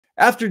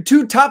After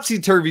two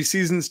topsy-turvy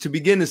seasons to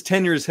begin his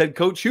tenure as head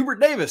coach,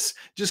 Hubert Davis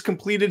just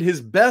completed his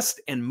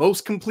best and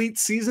most complete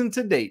season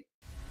to date.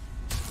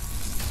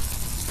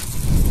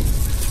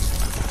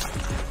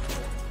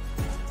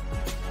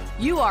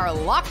 You are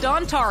Locked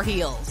On Tar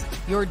Heels,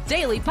 your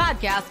daily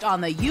podcast on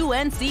the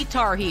UNC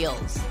Tar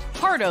Heels.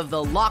 Part of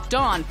the Locked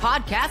On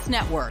Podcast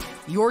Network,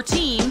 your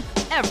team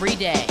every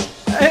day.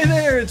 Hey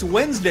there, it's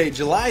Wednesday,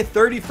 July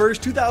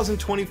 31st,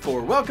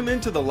 2024. Welcome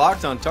into the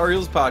Locked On Tar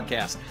Heels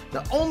podcast,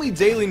 the only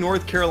daily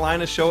North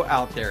Carolina show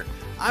out there.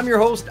 I'm your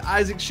host,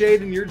 Isaac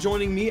Shade, and you're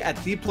joining me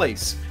at the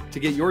place to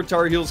get your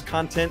Tar Heels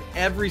content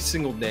every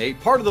single day,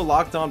 part of the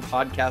Locked On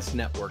Podcast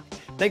Network.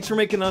 Thanks for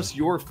making us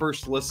your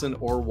first listen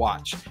or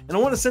watch. And I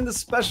want to send a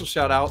special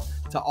shout out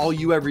to all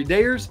you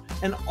everydayers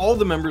and all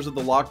the members of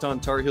the Locked On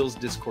Tar Heels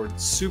Discord.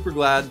 Super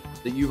glad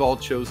that you've all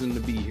chosen to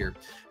be here.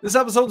 This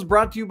episode is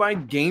brought to you by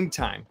Game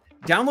Time.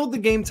 Download the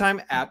Game Time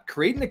app,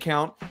 create an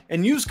account,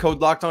 and use code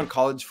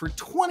LOCKEDONCollege for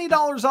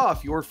 $20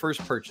 off your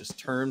first purchase.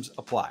 Terms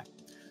apply.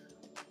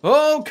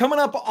 Oh, coming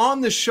up on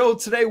the show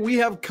today, we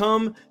have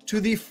come to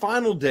the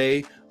final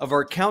day of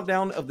our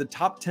countdown of the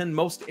top 10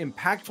 most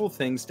impactful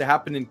things to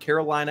happen in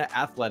Carolina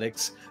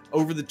athletics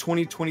over the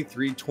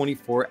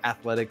 2023-24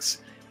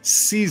 athletics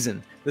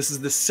season. This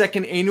is the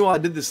second annual. I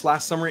did this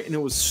last summer and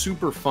it was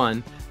super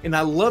fun. And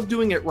I love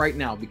doing it right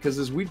now because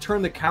as we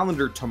turn the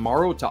calendar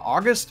tomorrow to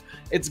August,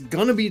 it's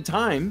going to be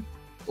time,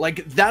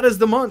 like that is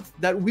the month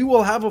that we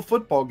will have a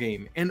football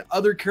game and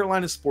other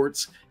Carolina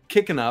sports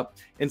kicking up.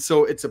 And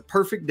so it's a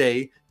perfect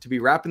day to be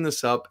wrapping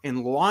this up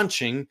and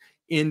launching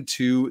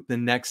into the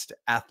next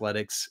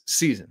athletics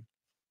season.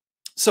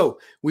 So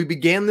we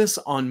began this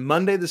on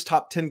Monday, this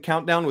top 10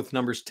 countdown with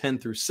numbers 10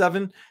 through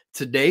 7.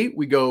 Today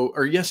we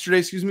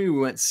yesterday, we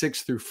went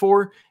 6 through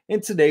 4,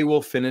 and today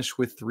we'll finish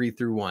with 3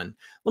 through 1.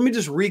 Let me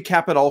just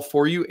recap it all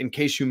for you in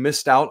case you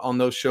missed out on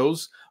those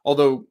shows.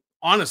 Although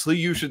honestly,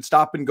 you should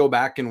stop and go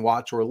back and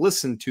watch or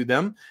listen to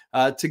them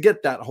to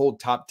get that whole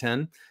top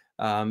 10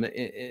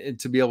 and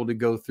to be able to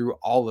go through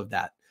all of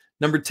that.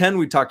 Number 10,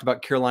 we talked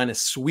about Carolina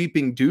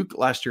sweeping Duke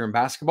last year in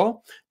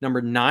basketball.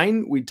 Number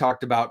 9, we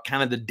talked about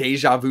kind of the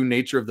deja vu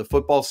nature of the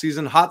football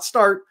season. Hot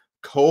start,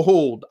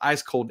 cold,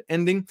 ice cold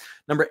ending.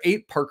 Number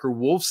 8, Parker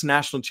Wolf's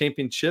individual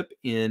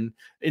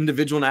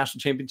national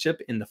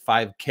championship in the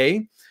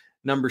 5K.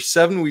 Number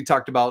 7, we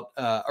talked about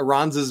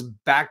Aranza's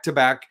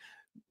back-to-back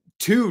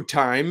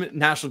 2-time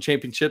national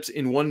championships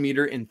in 1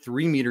 meter and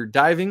 3 meter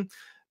diving.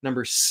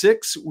 Number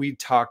 6, we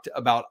talked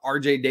about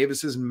RJ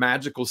Davis's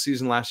magical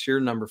season last year.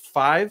 Number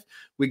 5,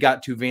 we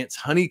got to Vance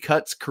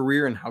Honeycutt's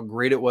career and how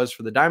great it was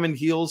for the Diamond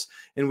Heels.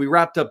 And we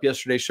wrapped up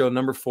yesterday's show,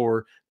 number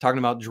 4, talking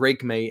about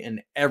Drake May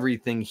and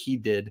everything he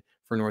did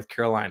for North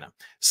Carolina.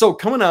 So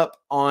coming up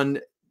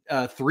on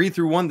 3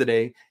 through 1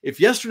 today,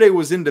 if yesterday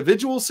was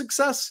individual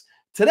success,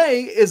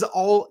 today is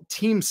all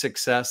team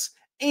success.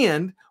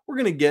 And we're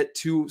going to get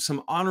to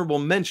some honorable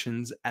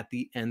mentions at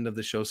the end of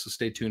the show. So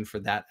stay tuned for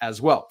that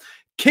as well.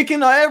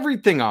 Kicking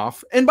everything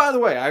off. And by the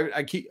way,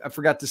 I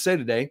forgot to say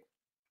today,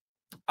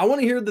 I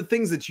want to hear the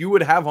things that you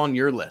would have on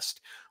your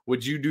list.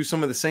 Would you do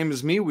some of the same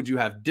as me? Would you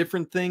have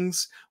different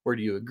things? Or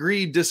do you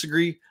agree,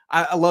 disagree?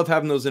 I love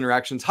having those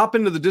interactions. Hop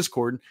into the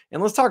Discord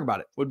and let's talk about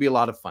it. Would be a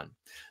lot of fun.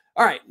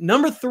 All right.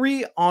 Number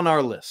 3 on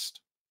our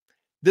list.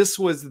 This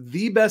was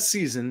the best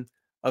season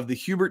of the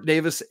Hubert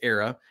Davis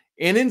era.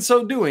 And in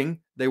so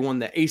doing, they won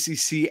the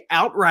ACC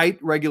outright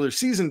regular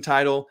season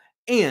title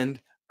and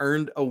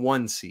earned a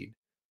 1 seed.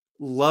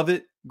 Love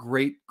it.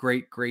 Great,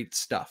 great, great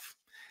stuff.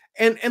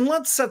 And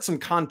let's set some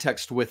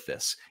context with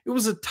this. It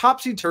was a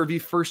topsy-turvy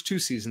first 2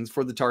 seasons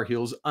for the Tar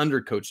Heels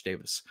under Coach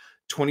Davis.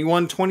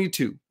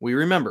 21-22, we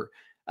remember.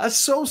 A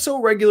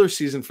so-so regular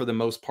season for the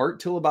most part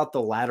till about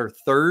the latter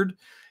third.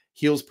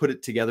 Heels put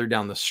it together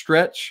down the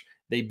stretch.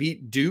 They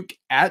beat Duke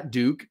at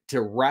Duke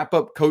to wrap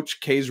up Coach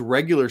K's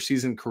regular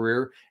season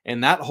career.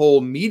 And that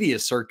whole media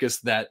circus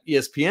that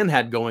ESPN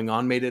had going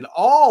on made it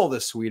all the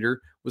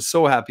sweeter. Was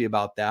so happy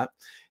about that.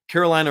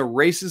 Carolina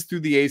races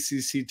through the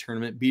ACC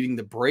tournament, beating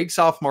the brakes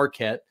off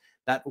Marquette,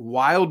 that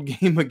wild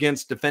game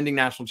against defending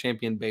national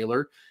champion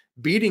Baylor,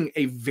 beating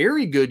a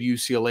very good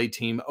UCLA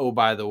team, oh,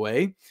 by the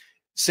way,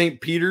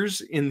 St. Peter's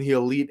in the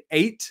Elite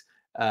 8,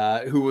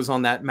 who was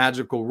on that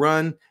magical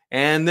run.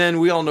 And then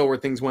we all know where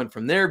things went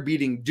from there,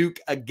 beating Duke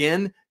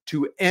again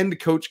to end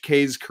Coach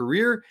K's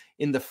career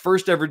in the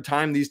first ever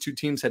time these two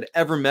teams had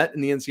ever met in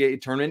the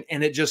NCAA tournament.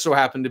 And it just so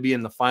happened to be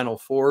in the Final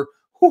Four.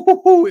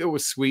 It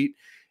was sweet.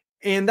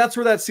 And that's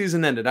where that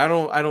season ended. I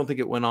don't think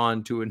it went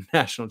on to a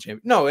national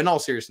champion. No, in all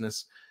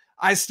seriousness,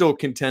 I still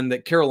contend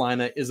that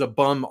Carolina is a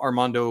bum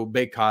Armando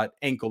Bacot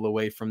ankle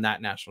away from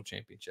that national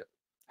championship.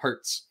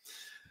 Hurts.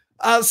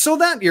 So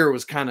that year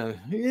was kind of,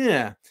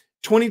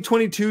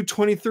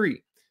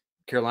 2022-23.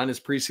 Carolina's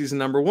preseason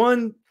number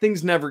 1.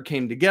 Things never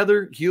came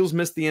together. Heels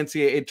missed the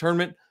NCAA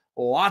tournament.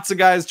 Lots of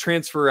guys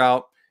transfer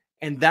out.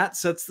 And that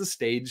sets the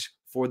stage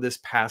for this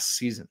past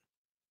season,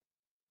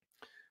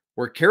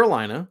 where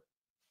Carolina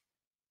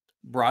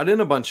brought in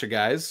a bunch of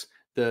guys.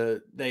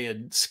 They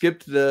had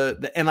skipped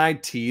the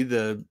NIT.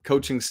 The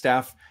coaching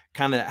staff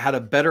kind of had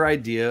a better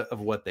idea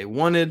of what they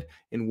wanted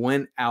and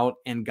went out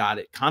and got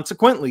it.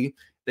 Consequently,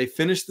 they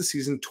finished the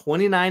season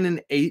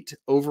 29-8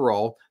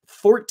 overall,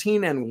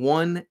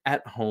 14-1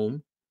 at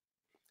home,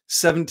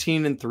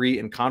 17-3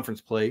 in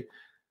conference play.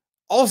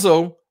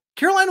 Also,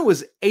 Carolina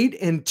was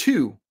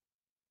 8-2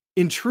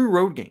 in true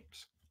road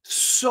games.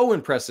 So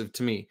impressive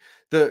to me.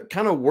 The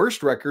kind of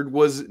worst record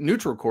was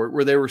neutral court,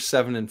 where they were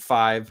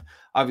 7-5.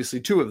 Obviously,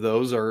 2 of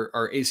those are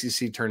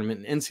ACC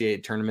tournament and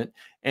NCAA tournament,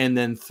 and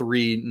then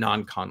 3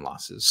 non-con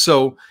losses.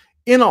 So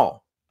in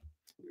all,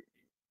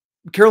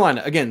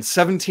 Carolina, again,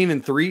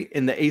 17-3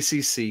 in the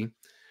ACC.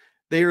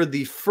 They are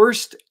the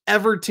first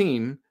ever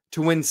team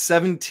to win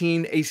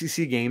 17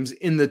 ACC games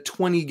in the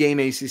 20-game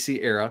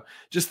ACC era.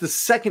 Just the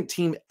second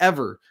team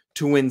ever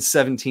to win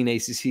 17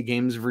 ACC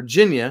games.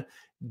 Virginia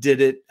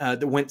did it.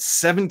 That went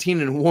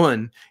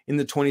 17-1 in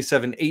the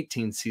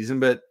 27-18 season,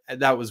 but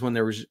that was when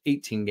there was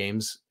 18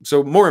 games.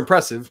 So more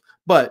impressive,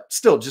 but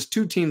still just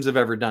 2 teams have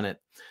ever done it.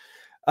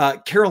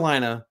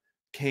 Carolina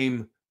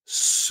came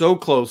so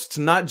close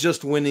to not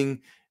just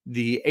winning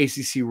the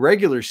ACC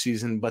regular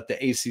season, but the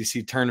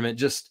ACC tournament.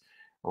 Just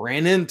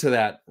ran into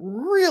that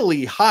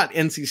really hot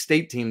NC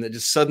State team that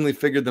just suddenly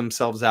figured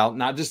themselves out,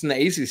 not just in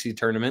the ACC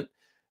tournament,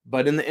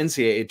 but in the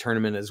NCAA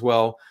tournament as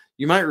well.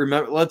 You might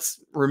remember,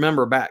 let's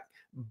remember back,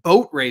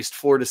 boat raced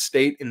Florida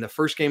State in the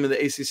first game of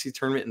the ACC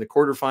tournament in the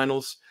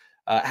quarterfinals,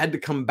 had to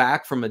come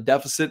back from a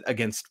deficit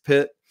against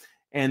Pitt,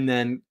 and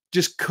then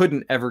just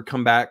couldn't ever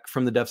come back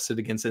from the deficit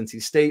against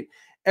NC State.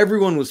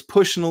 Everyone was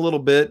pushing a little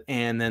bit,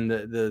 and then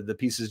the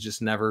pieces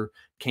just never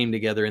came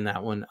together in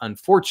that one,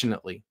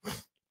 unfortunately.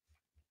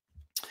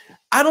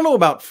 I don't know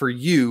about for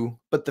you,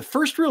 but the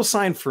first real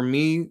sign for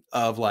me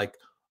of like,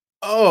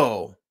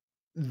 oh,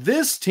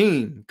 this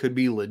team could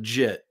be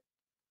legit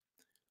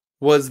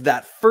was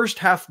that first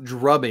half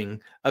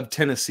drubbing of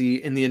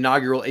Tennessee in the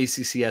inaugural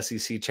ACC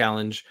SEC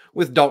Challenge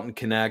with Dalton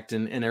Connect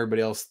and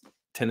everybody else.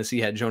 Tennessee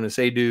had Jonas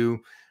Adu,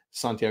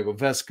 Santiago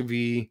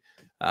Vescovi,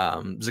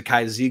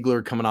 Zakai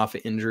Ziegler coming off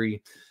an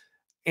injury.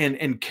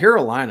 And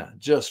Carolina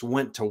just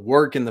went to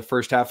work in the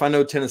first half. I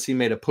know Tennessee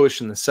made a push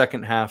in the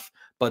second half,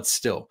 but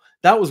still,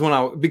 that was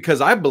because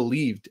I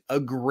believed a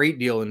great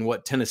deal in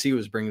what Tennessee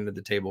was bringing to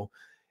the table.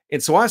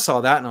 And so I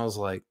saw that and I was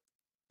like,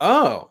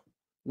 oh,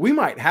 we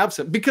might have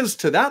some, because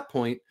to that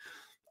point,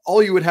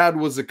 all you had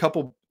was a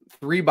couple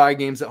 3-bye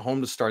games at home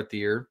to start the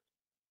year.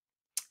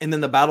 And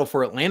then the battle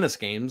for Atlantis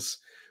games,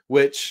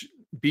 which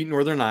beat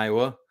Northern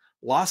Iowa,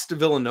 lost to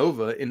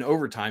Villanova in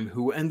overtime,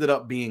 who ended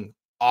up being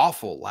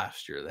awful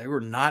last year. They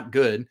were not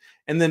good.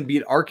 And then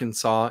beat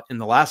Arkansas in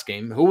the last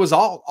game, who was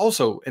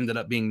also ended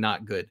up being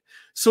not good.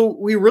 So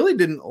we really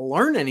didn't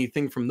learn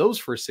anything from those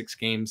first 6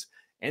 games.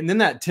 And then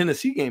that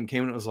Tennessee game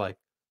came and it was like,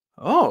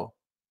 oh,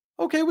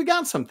 okay, we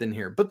got something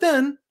here. But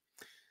then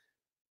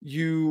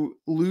you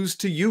lose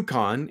to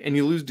UConn and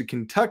you lose to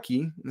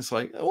Kentucky. And it's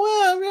like,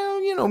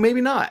 well,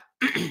 maybe not.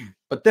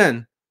 But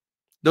then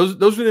those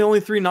were the only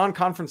 3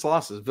 non-conference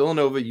losses: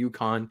 Villanova,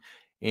 UConn,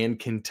 and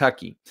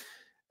Kentucky.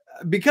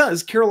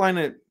 Because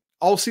Carolina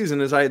all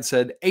season, as I had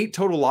said, 8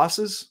 total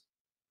losses.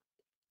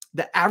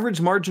 The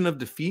average margin of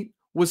defeat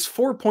was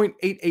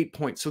 4.88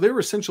 points. So they were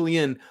essentially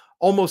in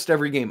almost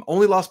every game.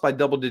 Only lost by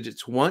double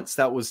digits once.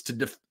 That was to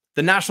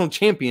the national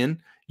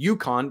champion,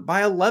 UConn,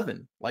 by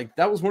 11. Like,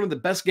 that was one of the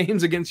best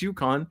games against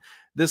UConn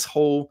this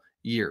whole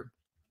year.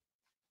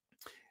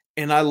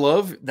 And I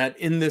love that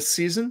in this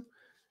season,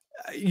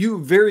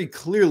 you very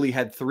clearly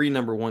had 3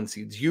 number 1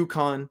 seeds: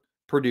 UConn,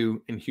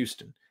 Purdue, and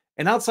Houston.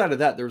 And outside of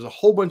that, there was a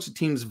whole bunch of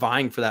teams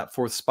vying for that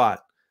 4th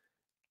spot.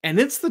 And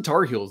it's the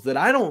Tar Heels that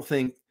I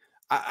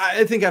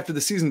think after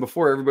the season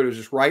before, everybody was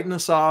just writing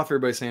us off.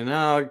 Everybody saying,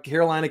 no,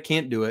 Carolina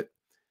can't do it.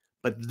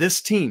 But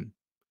this team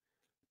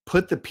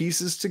put the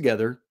pieces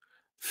together,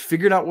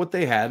 figured out what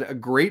they had. A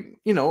great,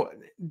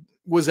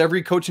 was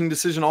every coaching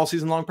decision all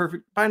season long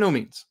perfect? By no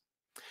means.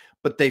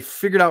 But they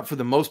figured out for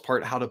the most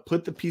part how to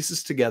put the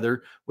pieces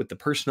together with the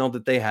personnel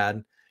that they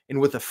had and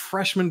with a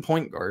freshman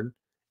point guard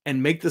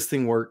and make this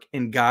thing work,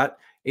 and got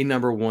a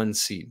number 1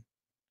 seed.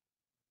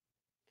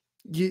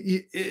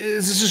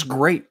 It's just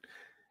great.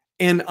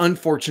 And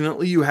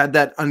unfortunately, you had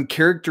that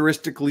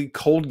uncharacteristically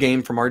cold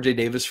game from RJ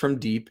Davis from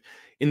deep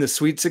in the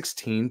Sweet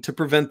 16 to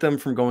prevent them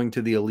from going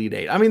to the Elite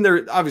 8. I mean, there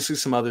are obviously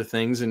some other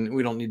things, and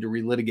we don't need to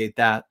relitigate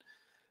that.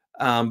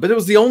 But it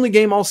was the only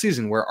game all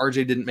season where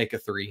RJ didn't make a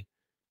 3.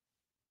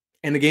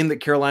 And a game that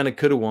Carolina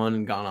could have won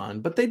and gone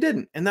on, but they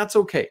didn't. And that's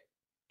okay,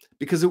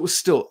 because it was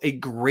still a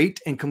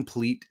great and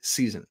complete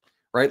season,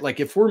 right?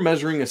 Like, if we're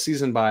measuring a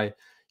season by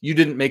you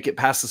didn't make it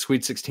past the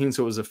Sweet 16,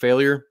 so it was a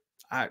failure,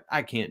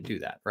 I can't do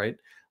that, right?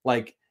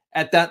 Like,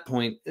 at that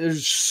point,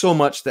 there's so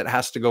much that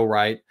has to go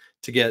right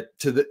to get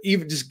to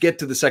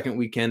the second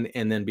weekend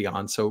and then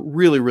beyond. So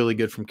really, really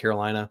good from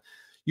Carolina.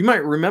 You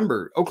might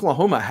remember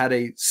Oklahoma had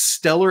a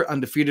stellar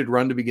undefeated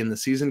run to begin the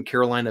season.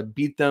 Carolina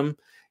beat them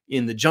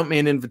in the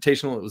Jumpman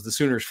Invitational. It was the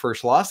Sooners'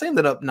 first loss. They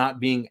ended up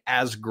not being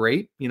as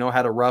great,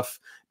 had a rough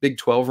Big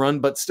 12 run,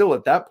 but still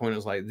at that point, it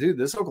was like, dude,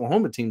 this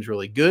Oklahoma team's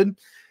really good.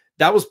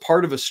 That was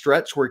part of a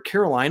stretch where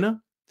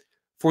Carolina,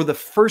 for the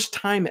first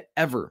time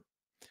ever,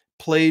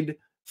 played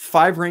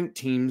 5 ranked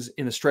teams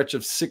in a stretch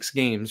of 6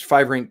 games,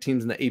 5 ranked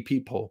teams in the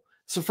AP poll.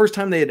 It's the first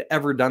time they had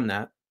ever done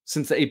that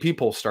since the AP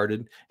poll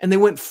started. And they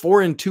went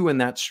 4-2 in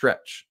that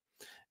stretch,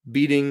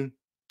 beating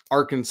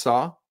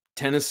Arkansas,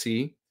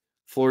 Tennessee,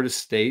 Florida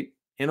State,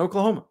 and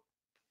Oklahoma.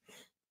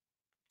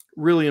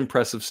 Really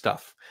impressive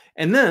stuff.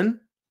 And then,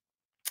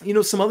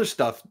 some other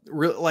stuff,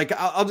 like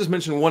I'll just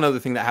mention one other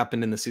thing that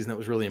happened in the season that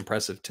was really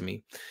impressive to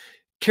me.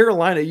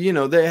 Carolina,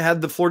 they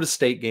had the Florida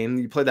State game.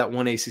 You played that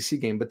one ACC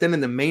game, but then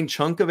in the main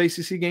chunk of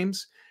ACC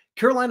games,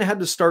 Carolina had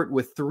to start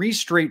with 3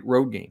 straight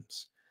road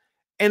games.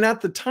 And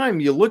at the time,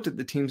 you looked at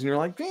the teams and you're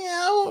like,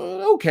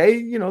 yeah,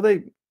 okay,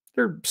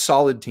 they're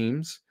solid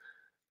teams.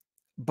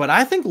 But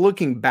I think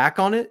looking back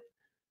on it,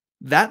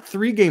 that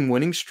 3-game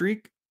winning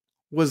streak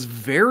was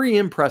very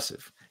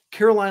impressive.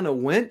 Carolina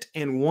went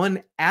and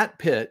won at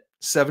Pitt,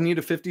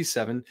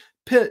 70-57.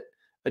 Pitt,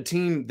 a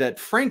team that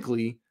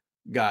frankly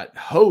got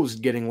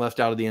hosed getting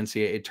left out of the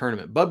NCAA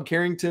tournament. Bub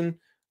Carrington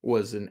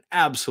was an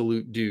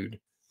absolute dude,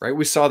 right?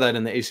 We saw that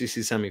in the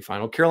ACC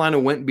semifinal. Carolina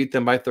went and beat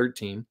them by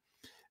 13.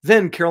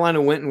 Then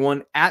Carolina went and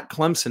won at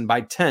Clemson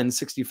by 10,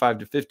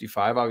 65-55.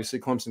 Obviously,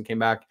 Clemson came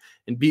back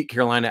and beat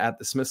Carolina at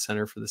the Smith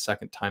Center for the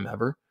second time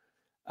ever.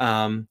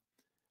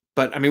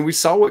 But, we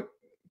saw what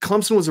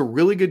Clemson was a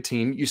really good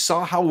team. You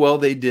saw how well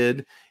they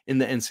did in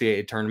the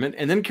NCAA tournament.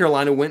 And then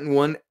Carolina went and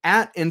won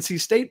at NC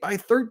State by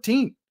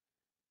 13.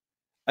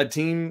 A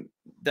team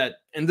that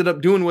ended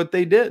up doing what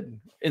they did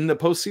in the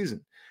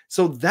postseason.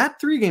 So that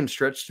 3-game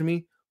stretch to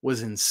me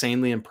was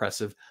insanely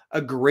impressive.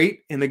 A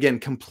great, and again,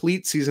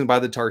 complete season by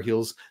the Tar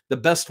Heels. The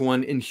best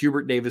one in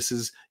Hubert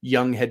Davis's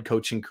young head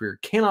coaching career.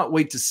 Cannot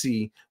wait to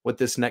see what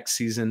this next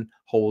season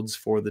holds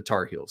for the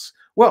Tar Heels.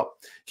 Well,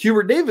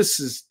 Hubert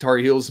Davis's Tar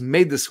Heels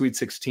made the Sweet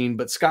 16,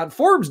 but Scott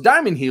Forbes'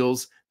 Diamond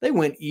Heels, they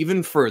went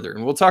even further.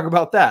 And we'll talk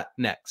about that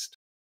next.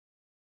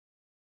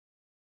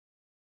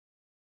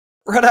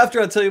 Right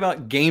after I tell you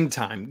about game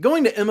time.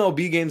 Going to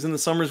MLB games in the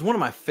summer is one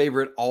of my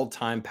favorite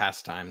all-time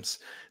pastimes.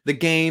 The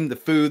game, the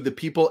food, the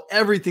people,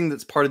 everything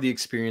that's part of the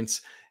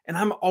experience. And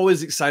I'm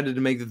always excited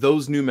to make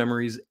those new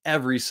memories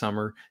every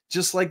summer,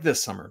 just like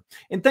this summer.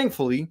 And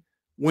thankfully,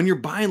 when you're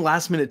buying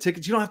last-minute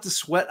tickets, you don't have to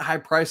sweat high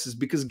prices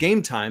because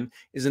Game Time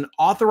is an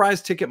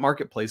authorized ticket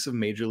marketplace of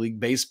Major League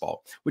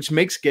Baseball, which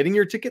makes getting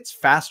your tickets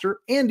faster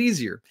and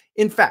easier.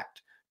 In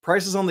fact,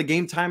 prices on the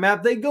Game Time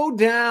app, they go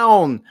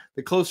down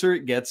the closer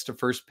it gets to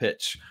first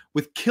pitch.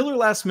 With killer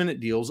last-minute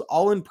deals,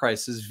 all-in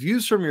prices,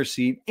 views from your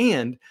seat,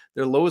 and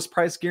their lowest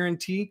price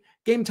guarantee,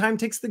 Game Time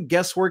takes the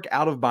guesswork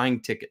out of buying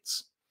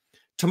tickets.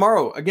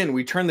 Tomorrow, again,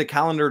 we turn the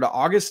calendar to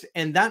August,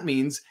 and that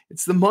means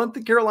it's the month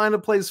that Carolina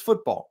plays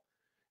football.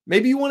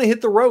 Maybe you want to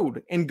hit the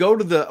road and go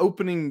to the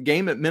opening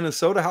game at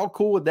Minnesota. How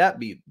cool would that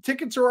be?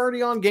 Tickets are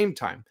already on Game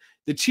Time.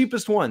 The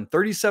cheapest one,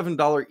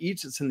 $37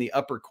 each. It's in the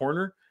upper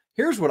corner.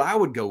 Here's what I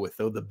would go with,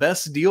 though. The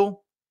best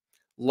deal,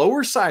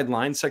 lower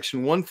sideline,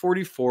 section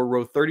 144,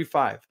 row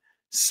 35,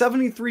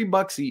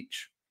 $73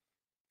 each.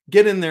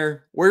 Get in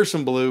there, wear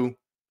some blue,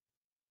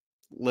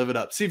 live it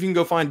up. See if you can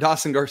go find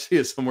Dawson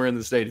Garcia somewhere in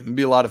the stadium. It'd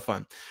be a lot of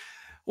fun.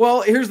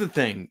 Well, here's the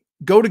thing.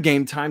 Go to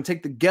Game Time,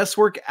 take the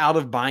guesswork out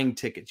of buying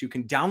tickets. You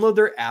can download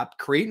their app,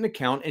 create an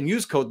account, and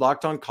use code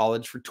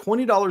LOCKEDONCollege for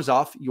 $20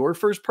 off your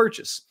first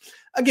purchase.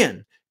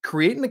 Again,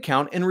 create an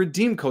account and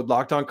redeem code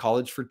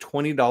LOCKEDONCollege for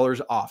 $20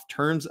 off.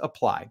 Terms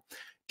apply.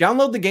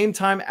 Download the Game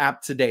Time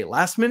app today.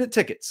 Last minute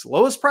tickets,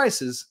 lowest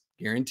prices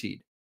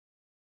guaranteed.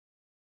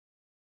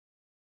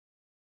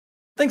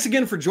 Thanks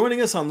again for joining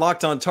us on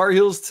Locked On Tar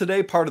Heels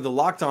today, part of the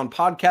Locked On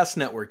Podcast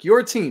Network,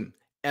 your team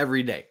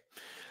every day.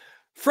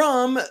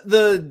 From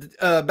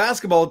the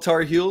basketball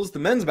Tar Heels, the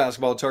men's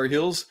basketball Tar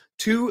Heels,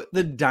 to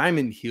the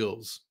Diamond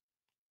Heels.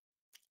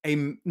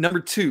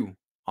 Number 2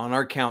 on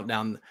our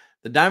countdown.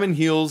 The Diamond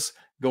Heels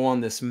go on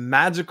this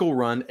magical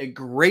run, a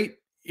great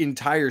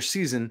entire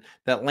season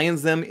that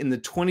lands them in the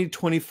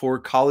 2024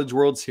 College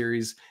World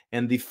Series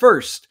and the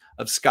first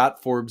of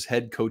Scott Forbes'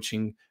 head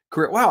coaching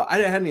career. Wow, I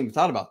hadn't even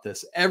thought about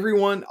this.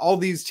 Everyone, all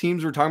these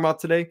teams we're talking about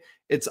today,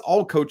 it's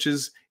all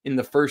coaches in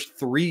the first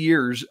 3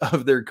 years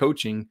of their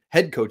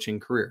head coaching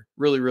career.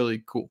 Really,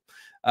 really cool.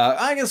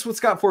 I guess with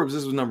Scott Forbes,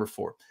 this was number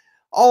 4.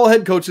 All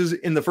head coaches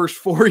in the first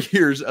 4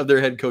 years of their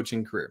head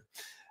coaching career.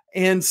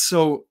 And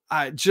so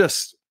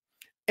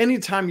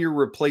anytime you're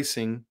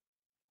replacing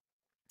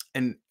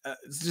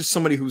just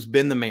somebody who's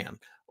been the man,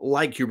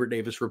 like Hubert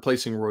Davis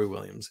replacing Roy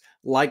Williams,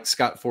 like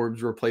Scott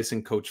Forbes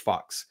replacing Coach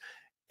Fox,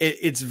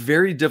 it's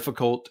very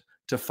difficult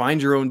to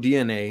find your own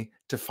DNA,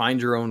 to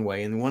find your own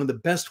way. And one of the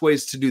best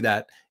ways to do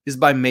that is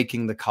by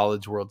making the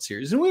College World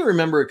Series. And we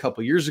remember a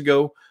couple years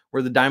ago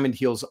where the Diamond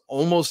Heels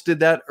almost did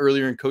that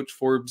earlier in Coach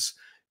Forbes'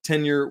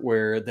 tenure,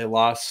 where they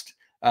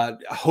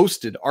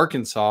hosted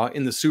Arkansas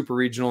in the Super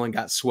Regional and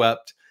got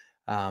swept.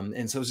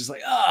 And so it's just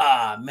like,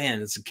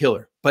 man, it's a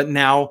killer. But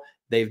now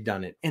they've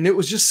done it. And it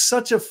was just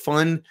such a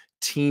fun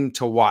team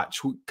to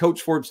watch.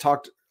 Coach Forbes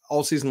talked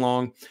all season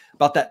long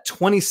about that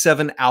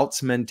 27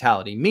 outs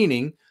mentality,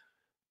 meaning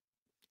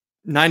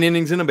 9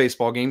 innings in a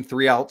baseball game,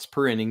 3 outs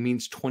per inning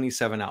means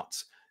 27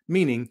 outs.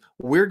 meaning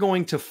we're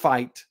going to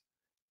fight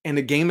and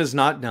the game is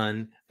not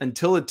done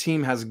until a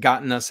team has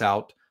gotten us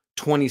out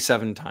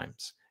 27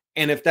 times.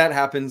 And if that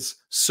happens,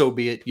 so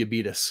be it, you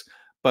beat us.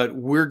 But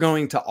we're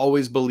going to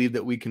always believe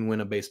that we can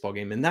win a baseball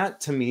game. And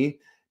that, to me,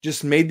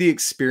 just made the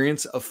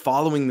experience of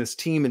following this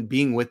team and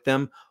being with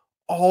them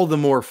all the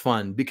more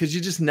fun, because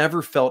you just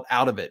never felt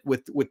out of it.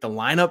 With the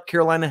lineup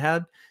Carolina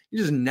had, you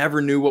just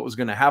never knew what was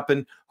going to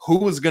happen, who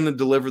was going to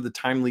deliver the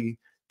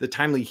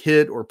timely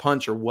hit or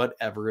punch or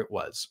whatever it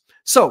was.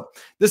 So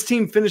this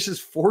team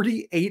finishes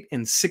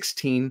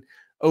 48-16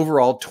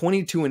 overall,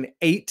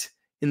 22-8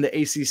 in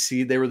the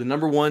ACC. They were the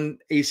number 1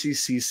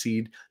 ACC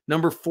seed,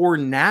 number 4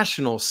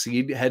 national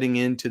seed heading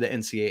into the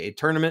NCAA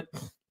tournament.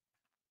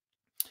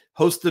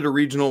 Hosted a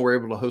regional, were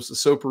able to host a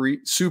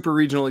super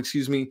regional,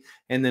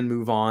 and then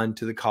move on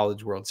to the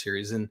College World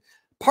Series. And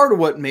part of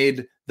what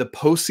made the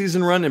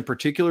postseason run in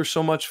particular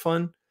so much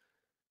fun,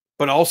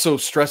 but also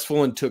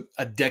stressful and took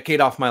a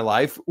decade off my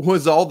life,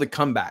 was all the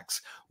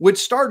comebacks, which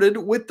started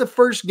with the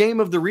first game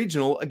of the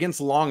regional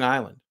against Long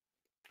Island.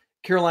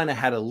 Carolina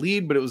had a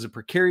lead, but it was a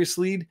precarious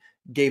lead,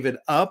 gave it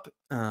up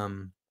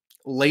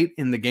late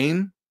in the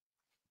game,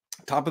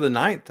 top of the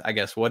ninth, I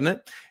guess, wasn't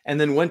it? And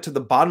then went to the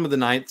bottom of the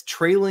ninth,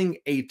 trailing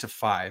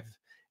 8-5.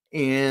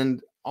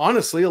 And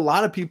honestly, a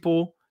lot of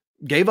people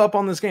gave up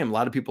on this game. A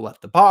lot of people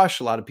left the Bosch.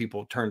 A lot of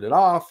people turned it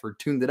off or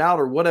tuned it out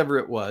or whatever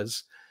it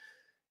was.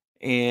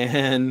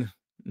 And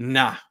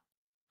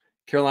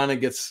Carolina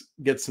gets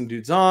some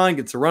dudes on,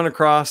 gets a run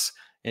across,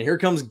 and here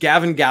comes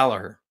Gavin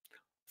Gallagher,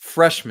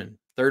 freshman,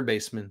 third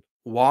baseman,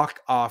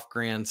 walk-off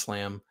grand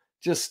slam.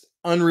 Just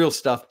unreal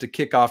stuff to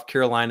kick off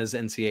Carolina's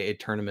NCAA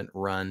tournament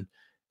run.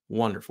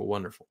 Wonderful,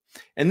 wonderful.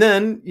 And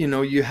then,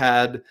 you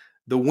had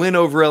the win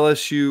over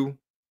LSU.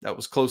 That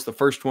was close, the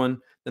first one.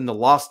 Then the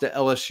loss to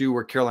LSU,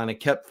 where Carolina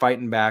kept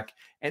fighting back.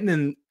 And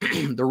then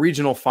the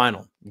regional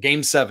final,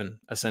 game 7,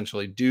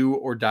 essentially, do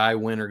or die,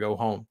 win or go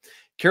home.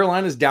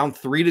 Carolina's down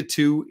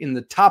 3-2 in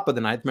the top of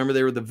the ninth. Remember,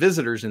 they were the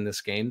visitors in this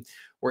game.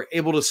 Were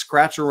able to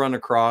scratch a run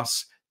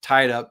across,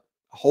 tie it up,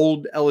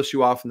 hold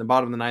LSU off in the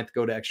bottom of the ninth,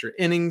 go to extra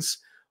innings,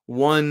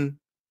 won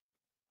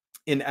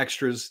in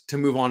extras to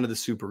move on to the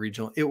super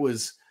regional. It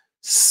was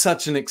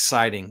such an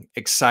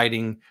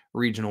exciting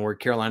regional where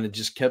Carolina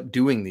just kept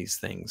doing these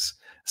things.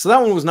 So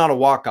that one was not a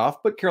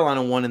walk-off, but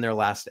Carolina won in their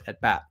last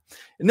at-bat.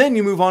 And then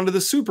you move on to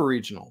the super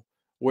regional,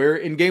 where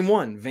in game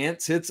 1,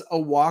 Vance hits a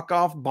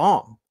walk-off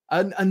bomb,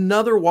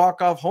 another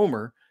walk-off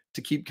homer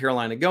to keep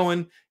Carolina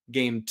going.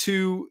 Game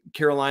 2,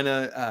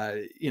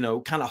 Carolina,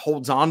 kind of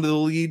holds on to the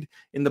lead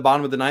in the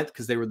bottom of the ninth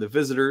because they were the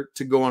visitor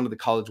to go on to the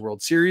College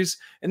World Series.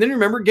 And then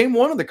remember game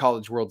 1 of the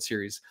College World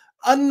Series,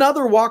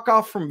 another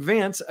walk-off from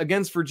Vance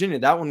against Virginia.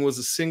 That one was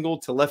a single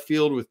to left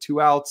field with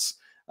 2 outs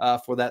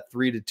for that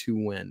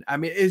 3-2 win. I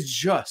mean, it's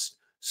just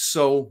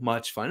so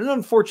much fun. And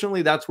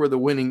unfortunately, that's where the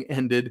winning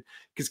ended,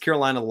 because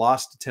Carolina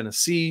lost to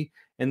Tennessee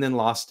and then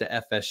lost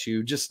to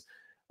FSU. Just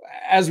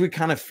as we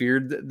kind of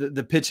feared,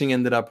 the pitching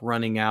ended up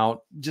running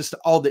out, just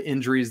all the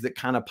injuries that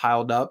kind of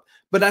piled up.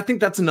 But I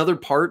think that's another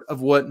part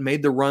of what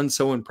made the run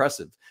so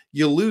impressive.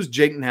 You lose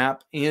Jake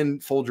Knapp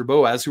and Folger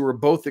Boaz, who were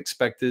both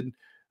expected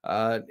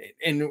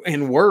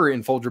and were,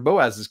 in Folger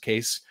Boaz's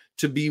case,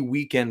 to be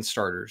weekend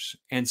starters.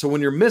 And so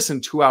when you're missing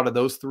 2 out of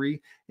those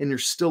 3 and you're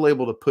still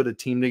able to put a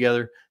team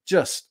together,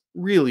 just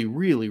really,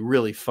 really,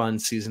 really fun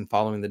season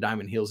following the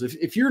Diamond Heels.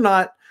 If you're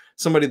not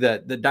somebody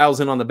that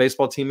dials in on the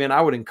baseball team, man, I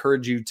would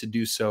encourage you to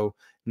do so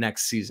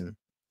next season.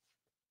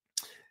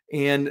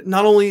 And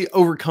not only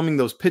overcoming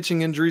those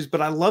pitching injuries,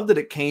 but I love that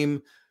it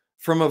came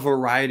from a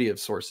variety of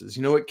sources.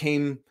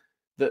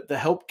 The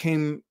help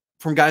came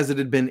from guys that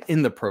had been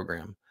in the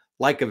program,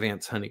 like a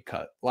Vance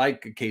Honeycutt,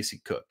 like a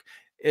Casey Cook.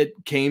 It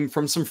came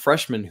from some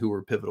freshmen who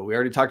were pivotal. We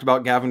already talked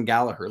about Gavin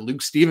Gallagher,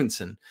 Luke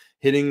Stevenson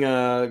hitting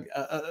a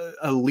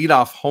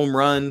leadoff home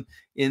run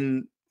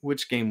in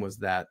which game was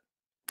that?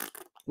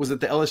 Was it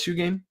the LSU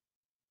game?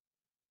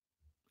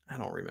 I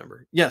don't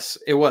remember. Yes,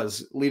 it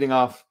was leading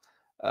off.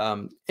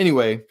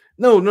 Anyway,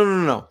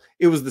 no.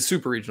 It was the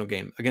super regional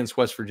game against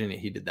West Virginia.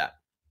 He did that.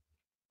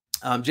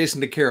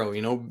 Jason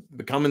DeCaro,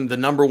 becoming the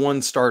number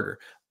 1 starter.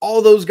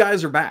 All those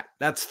guys are back.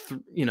 That's,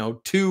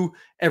 2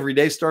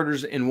 everyday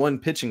starters and 1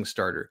 pitching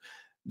starter.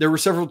 There were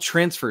several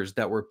transfers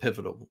that were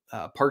pivotal.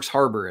 Parks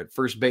Harbor at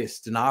first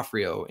base,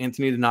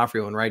 Anthony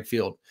D'Onofrio in right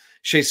field.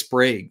 Shea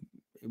Sprague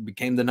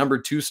became the number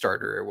 2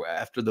 starter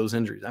after those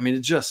injuries. I mean,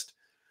 it's just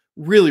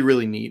really,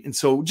 really neat. And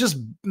so just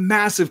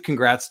massive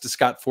congrats to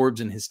Scott Forbes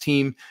and his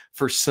team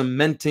for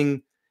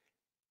cementing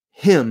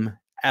him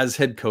as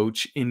head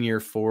coach in year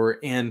 4.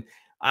 And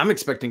I'm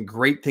expecting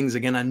great things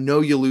again. I know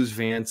you lose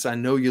Vance. I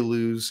know you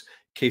lose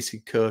Casey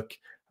Cook.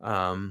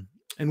 And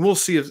we'll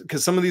see,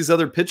 because some of these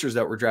other pitchers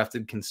that were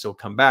drafted can still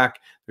come back.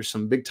 There's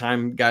some big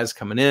time guys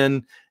coming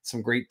in,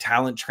 some great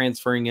talent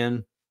transferring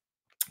in.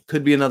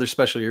 Could be another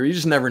special year. You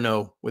just never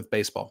know with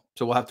baseball.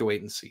 So we'll have to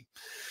wait and see.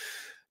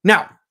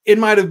 Now, it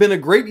might have been a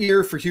great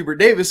year for Hubert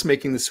Davis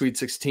making the Sweet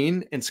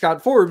 16 and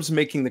Scott Forbes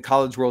making the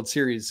College World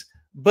Series,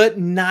 but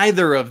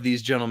neither of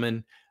these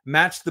gentlemen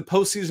matched the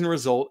postseason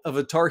result of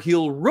a Tar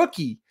Heel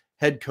rookie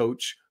head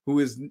coach,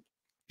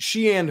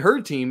 she and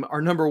her team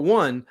are number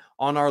 1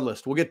 on our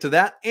list. We'll get to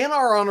that and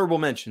our honorable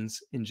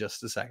mentions in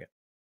just a second.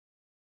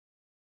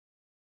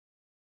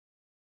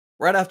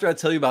 Right after I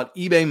tell you about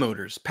eBay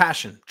Motors,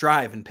 passion,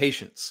 drive, and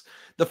patience.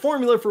 The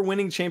formula for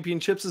winning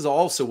championships is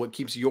also what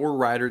keeps your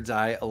ride or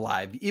die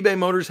alive. eBay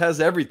Motors has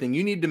everything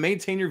you need to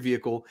maintain your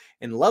vehicle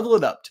and level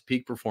it up to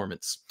peak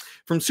performance.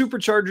 From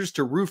superchargers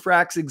to roof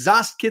racks,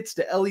 exhaust kits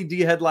to LED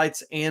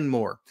headlights, and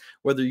more.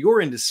 Whether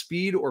you're into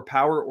speed or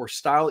power or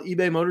style,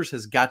 eBay Motors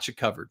has got you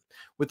covered.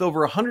 With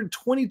over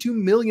 122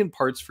 million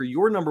parts for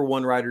your number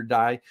 1 ride or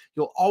die,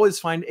 you'll always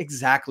find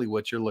exactly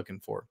what you're looking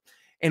for.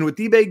 And with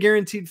eBay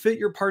Guaranteed Fit,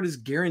 your part is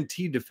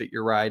guaranteed to fit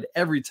your ride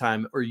every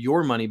time or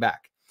your money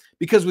back.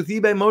 Because with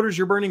eBay Motors,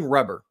 you're burning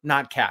rubber,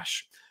 not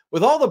cash.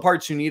 With all the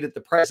parts you need at the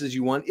prices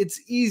you want,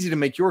 it's easy to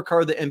make your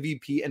car the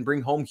MVP and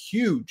bring home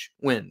huge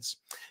wins.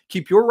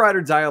 Keep your ride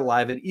or die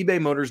alive at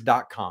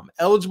ebaymotors.com.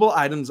 Eligible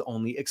items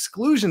only.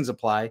 Exclusions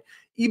apply.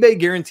 eBay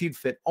Guaranteed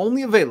Fit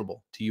only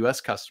available to U.S.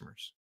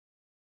 customers.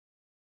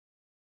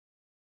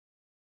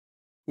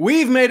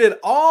 We've made it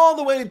all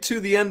the way to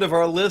the end of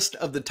our list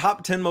of the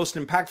top 10 most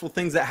impactful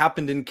things that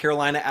happened in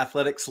Carolina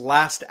athletics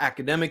last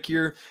academic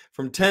year,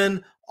 from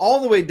 10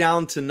 all the way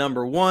down to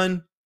number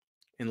 1.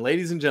 And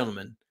ladies and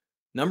gentlemen,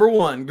 number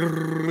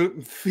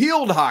 1,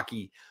 field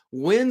hockey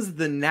wins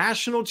the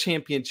national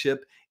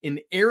championship in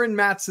Erin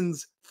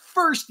Matson's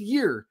first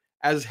year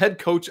as head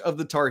coach of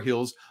the Tar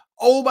Heels.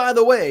 Oh, by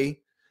the way,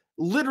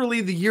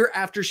 literally the year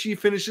after she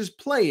finishes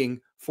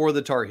playing for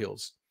the Tar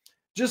Heels.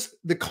 Just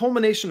the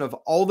culmination of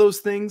all those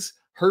things,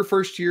 her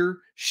first year,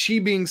 she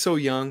being so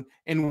young,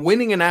 and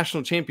winning a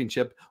national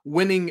championship,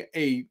 winning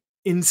a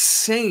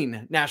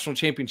insane national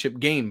championship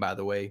game, by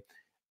the way,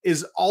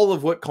 is all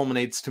of what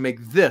culminates to make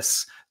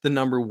this the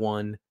number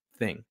 1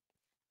 thing.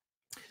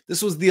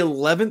 This was the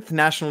 11th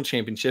national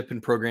championship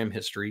in program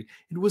history.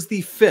 It was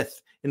the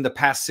 5th in the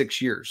past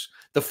 6 years.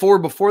 The 4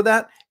 before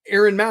that,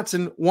 Erin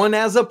Matson won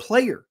as a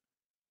player.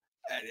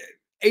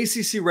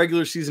 ACC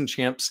regular season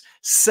champs,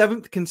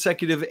 7th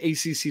consecutive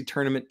ACC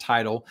tournament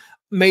title,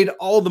 made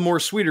all the more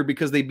sweeter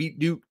because they beat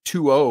Duke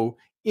 2-0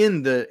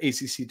 in the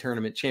ACC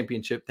tournament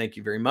championship. Thank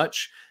you very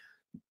much.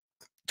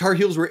 Tar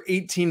Heels were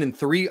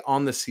 18-3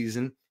 on the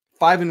season,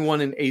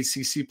 5-1 in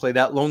ACC play.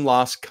 That lone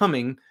loss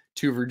coming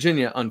to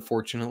Virginia,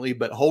 unfortunately,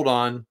 but hold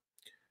on,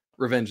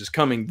 revenge is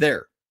coming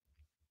there.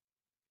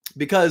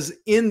 Because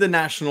in the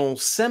national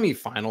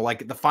semifinal,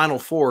 like the Final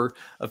Four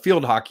of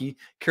field hockey,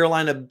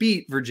 Carolina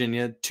beat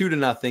Virginia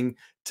 2-0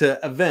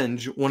 to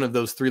avenge one of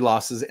those 3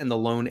 losses and the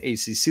lone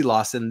ACC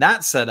loss. And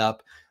that set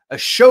up a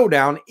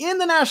showdown in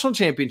the national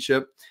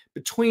championship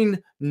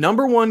between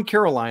number 1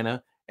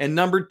 Carolina and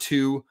number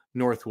 2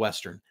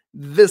 Northwestern.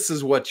 This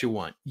is what you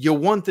want. You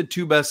want the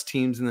 2 best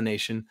teams in the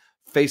nation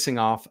facing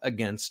off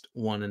against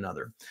one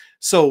another.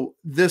 So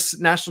this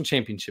national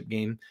championship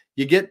game,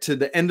 you get to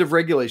the end of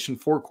regulation,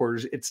 4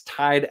 quarters, it's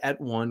tied at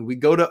 1. We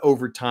go to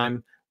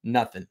overtime,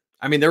 nothing.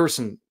 I mean, there were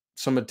some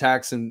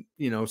attacks and,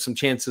 some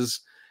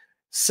chances.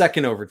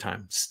 Second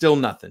overtime, still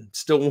nothing.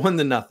 Still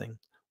 1-0.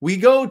 We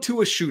go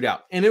to a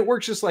shootout, and it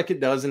works just like it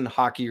does in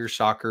hockey or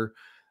soccer,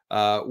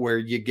 where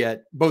you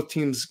get both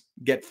teams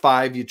get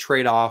 5, you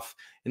trade off,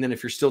 and then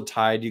if you're still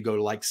tied, you go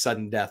to like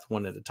sudden death,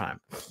 1 at a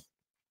time.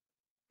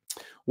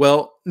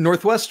 Well,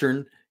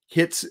 Northwestern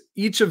hits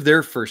each of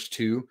their first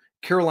 2.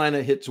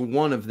 Carolina hits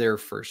one of their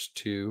first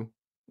 2.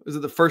 Was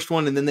it the first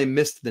one? And then they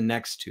missed the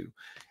next 2.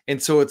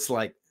 And so it's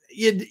like,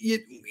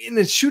 in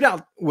a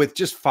shootout with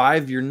just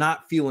 5, you're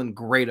not feeling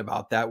great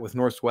about that, with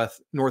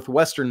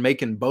Northwestern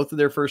making both of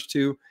their first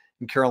 2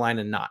 and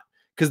Carolina not.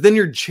 Because then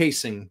you're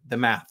chasing the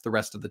math the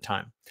rest of the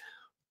time.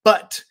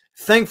 But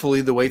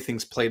thankfully, the way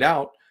things played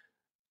out,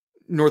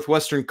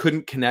 Northwestern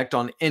couldn't connect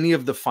on any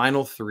of the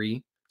final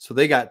 3. So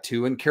they got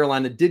 2, and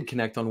Carolina did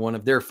connect on one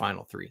of their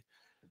final 3.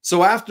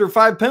 So after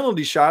 5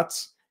 penalty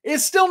shots,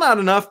 it's still not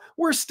enough.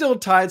 We're still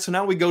tied. So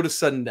now we go to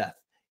sudden death.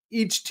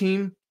 Each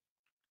team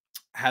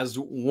has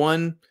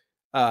 1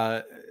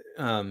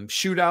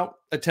 shootout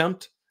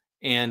attempt,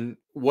 and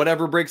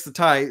whatever breaks the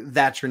tie,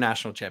 that's your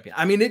national champion.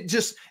 I mean,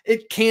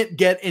 it can't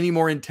get any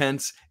more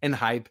intense and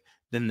hype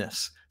than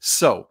this.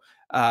 So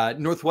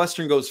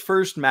Northwestern goes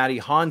first. Maddie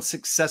Hahn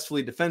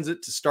successfully defends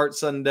it to start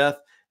sudden death.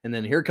 And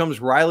then here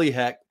comes Riley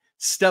Heck,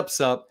 steps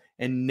up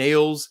and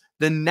nails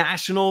the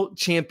national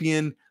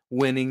champion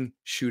winning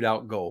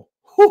shootout goal.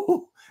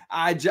 Whew.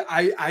 I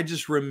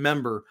just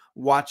remember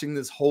watching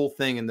this whole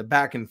thing and the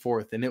back and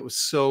forth, and it was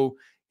so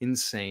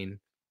insane.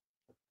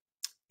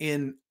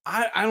 And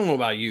I don't know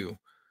about you.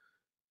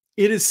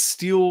 It is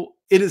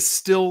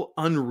still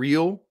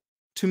unreal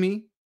to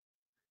me,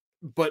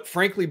 but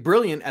frankly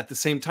brilliant at the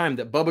same time,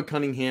 that Bubba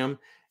Cunningham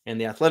and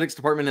the athletics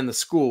department and the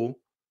school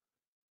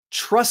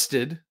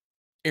trusted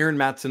Erin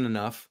Matson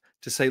enough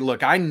to say,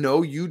 look, I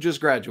know you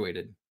just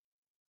graduated,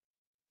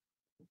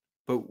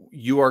 but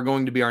you are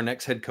going to be our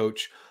next head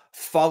coach.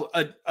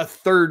 A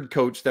third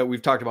coach that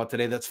we've talked about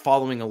today that's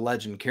following a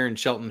legend, Karen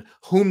Shelton,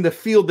 whom the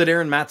field that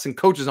Erin Matson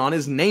coaches on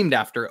is named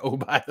after, oh,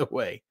 by the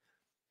way.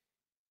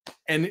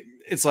 And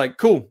it's like,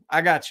 cool,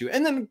 I got you.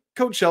 And then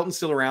Coach Shelton's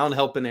still around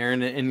helping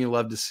Erin, and you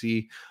love to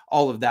see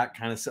all of that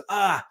kind of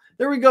stuff.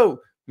 There we go.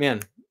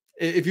 Man,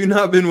 if you've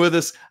not been with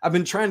us, I've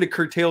been trying to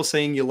curtail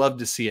saying you love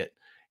to see it.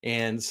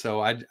 And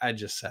so I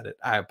just said it.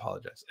 I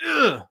apologize.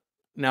 Ugh.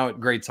 Now it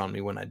grates on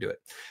me when I do it.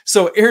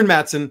 So Erin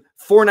Matson,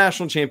 4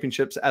 national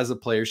championships as a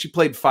player. She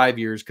played 5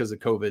 years because of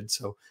COVID.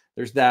 So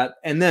there's that.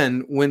 And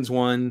then wins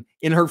one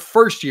in her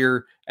first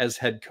year as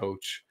head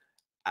coach.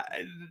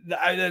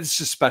 That's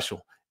just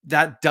special.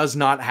 That does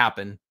not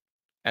happen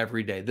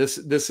every day. This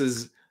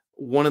is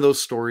one of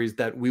those stories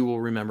that we will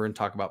remember and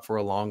talk about for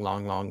a long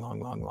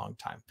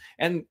time.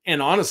 And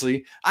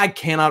honestly, I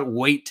cannot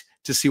wait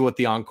to see what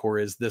the encore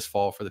is this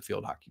fall for the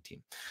field hockey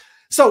team.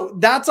 So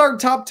that's our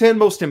top 10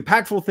 most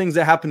impactful things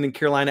that happened in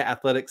Carolina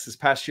athletics this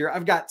past year.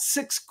 I've got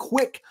 6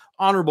 quick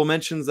honorable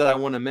mentions that I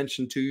want to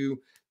mention to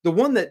you. The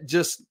one that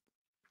just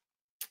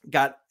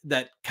kind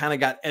of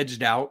got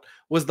edged out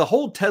was the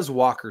whole Tez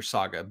Walker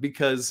saga,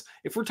 because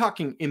if we're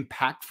talking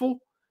impactful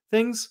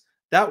things,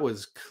 that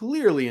was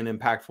clearly an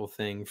impactful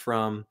thing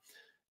from,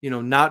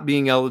 not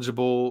being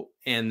eligible.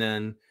 And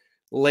then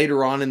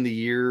later on in the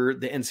year,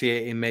 the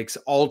NCAA makes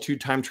all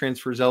 2-time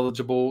transfers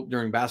eligible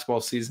during basketball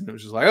season. It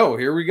was just like, oh,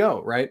 here we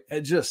go, right?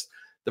 It just,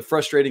 the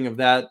frustrating of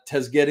that,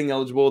 Tez getting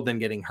eligible, then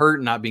getting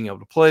hurt, not being able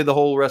to play the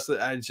whole rest of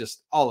it,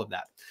 just all of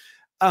that.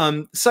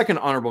 Second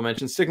honorable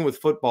mention, sticking with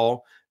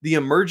football, the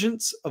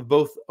emergence of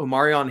both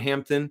Omarion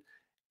Hampton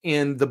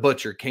and the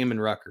Butcher,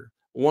 Kamen Rucker,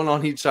 one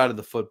on each side of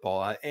the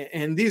football.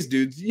 And these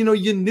dudes,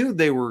 you knew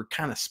they were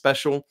kind of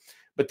special,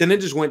 but then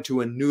it just went to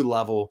a new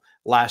level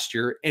last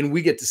year, and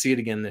we get to see it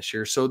again this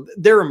year. So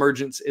their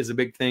emergence is a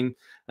big thing.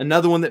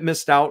 Another one that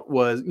missed out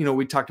was,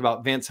 we talked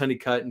about Vance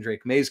Honeycutt and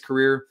Drake May's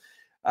career.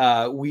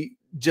 We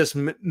just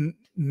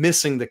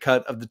missing the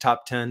cut of the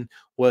top 10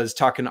 was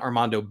talking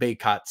Armando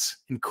Baycott's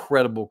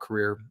incredible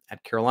career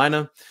at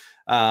Carolina.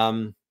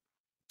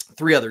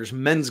 3 others,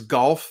 men's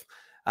golf,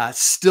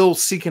 still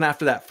seeking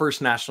after that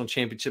first national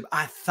championship.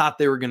 I thought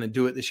they were going to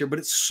do it this year, but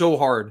it's so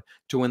hard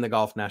to win the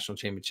golf national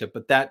championship.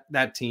 But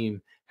that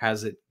team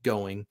has it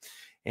going.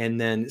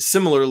 And then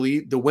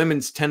similarly, the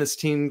women's tennis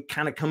team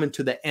kind of coming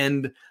to the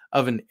end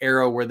of an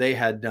era where they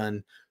had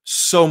done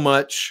so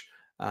much.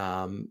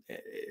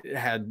 It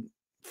had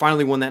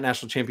finally won that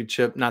national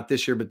championship, not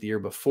this year, but the year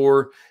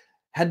before.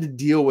 Had to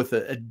deal with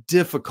a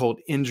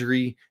difficult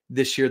injury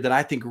this year that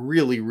I think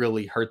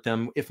really hurt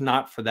them. If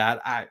not for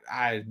that,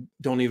 I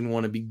don't even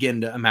want to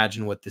begin to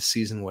imagine what this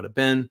season would have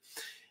been.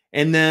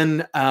 And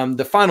then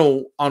the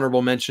final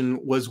honorable mention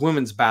was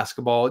women's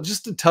basketball.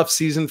 Just a tough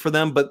season for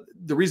them, but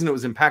the reason it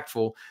was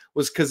impactful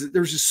was because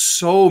there's just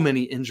so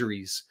many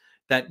injuries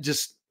that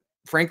just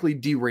frankly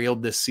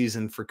derailed this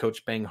season for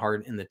Coach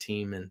Banghart and the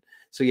team. And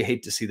so you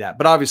hate to see that,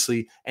 but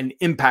obviously an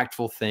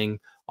impactful thing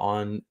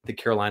on the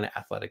Carolina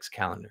athletics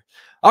calendar.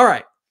 All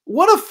right.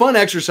 What a fun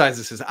exercise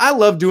this is. I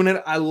love doing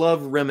it. I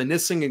love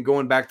reminiscing and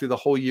going back through the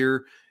whole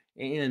year.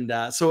 And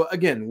so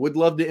again, would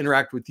love to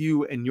interact with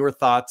you and your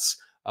thoughts,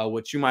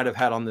 what you might have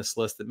had on this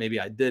list that maybe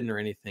I didn't or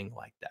anything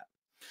like that.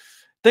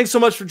 Thanks so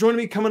much for joining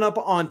me. Coming up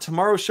on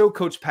tomorrow's show,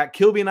 Coach Pat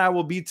Kilby and I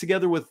will be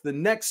together with the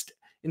next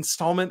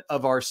installment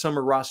of our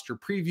summer roster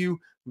preview.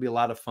 It'll be a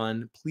lot of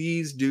fun.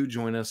 Please do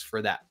join us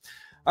for that.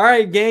 All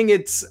right, gang,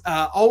 it's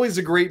always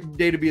a great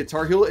day to be a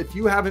Tar Heel. If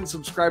you haven't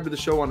subscribed to the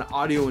show on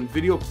audio and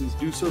video, please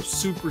do so.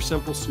 Super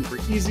simple, super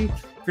easy.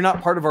 If you're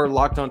not part of our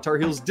Locked On Tar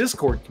Heels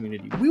Discord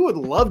community, we would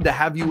love to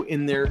have you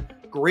in there.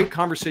 Great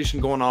conversation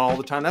going on all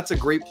the time. That's a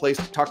great place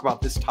to talk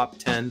about this top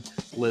 10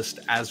 list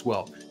as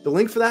well. The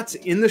link for that's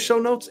in the show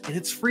notes, and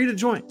it's free to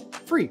join.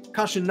 Free.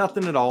 Cost you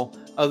nothing at all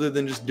other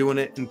than just doing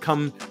it and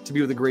come to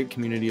be with a great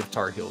community of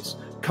Tar Heels.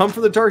 Come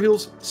for the Tar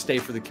Heels, stay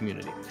for the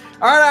community.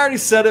 All right, I already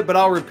said it, but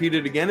I'll repeat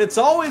it again. It's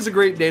always a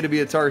great day to be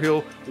a Tar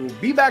Heel. We'll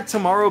be back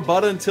tomorrow,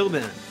 but until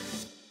then,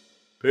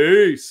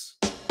 peace.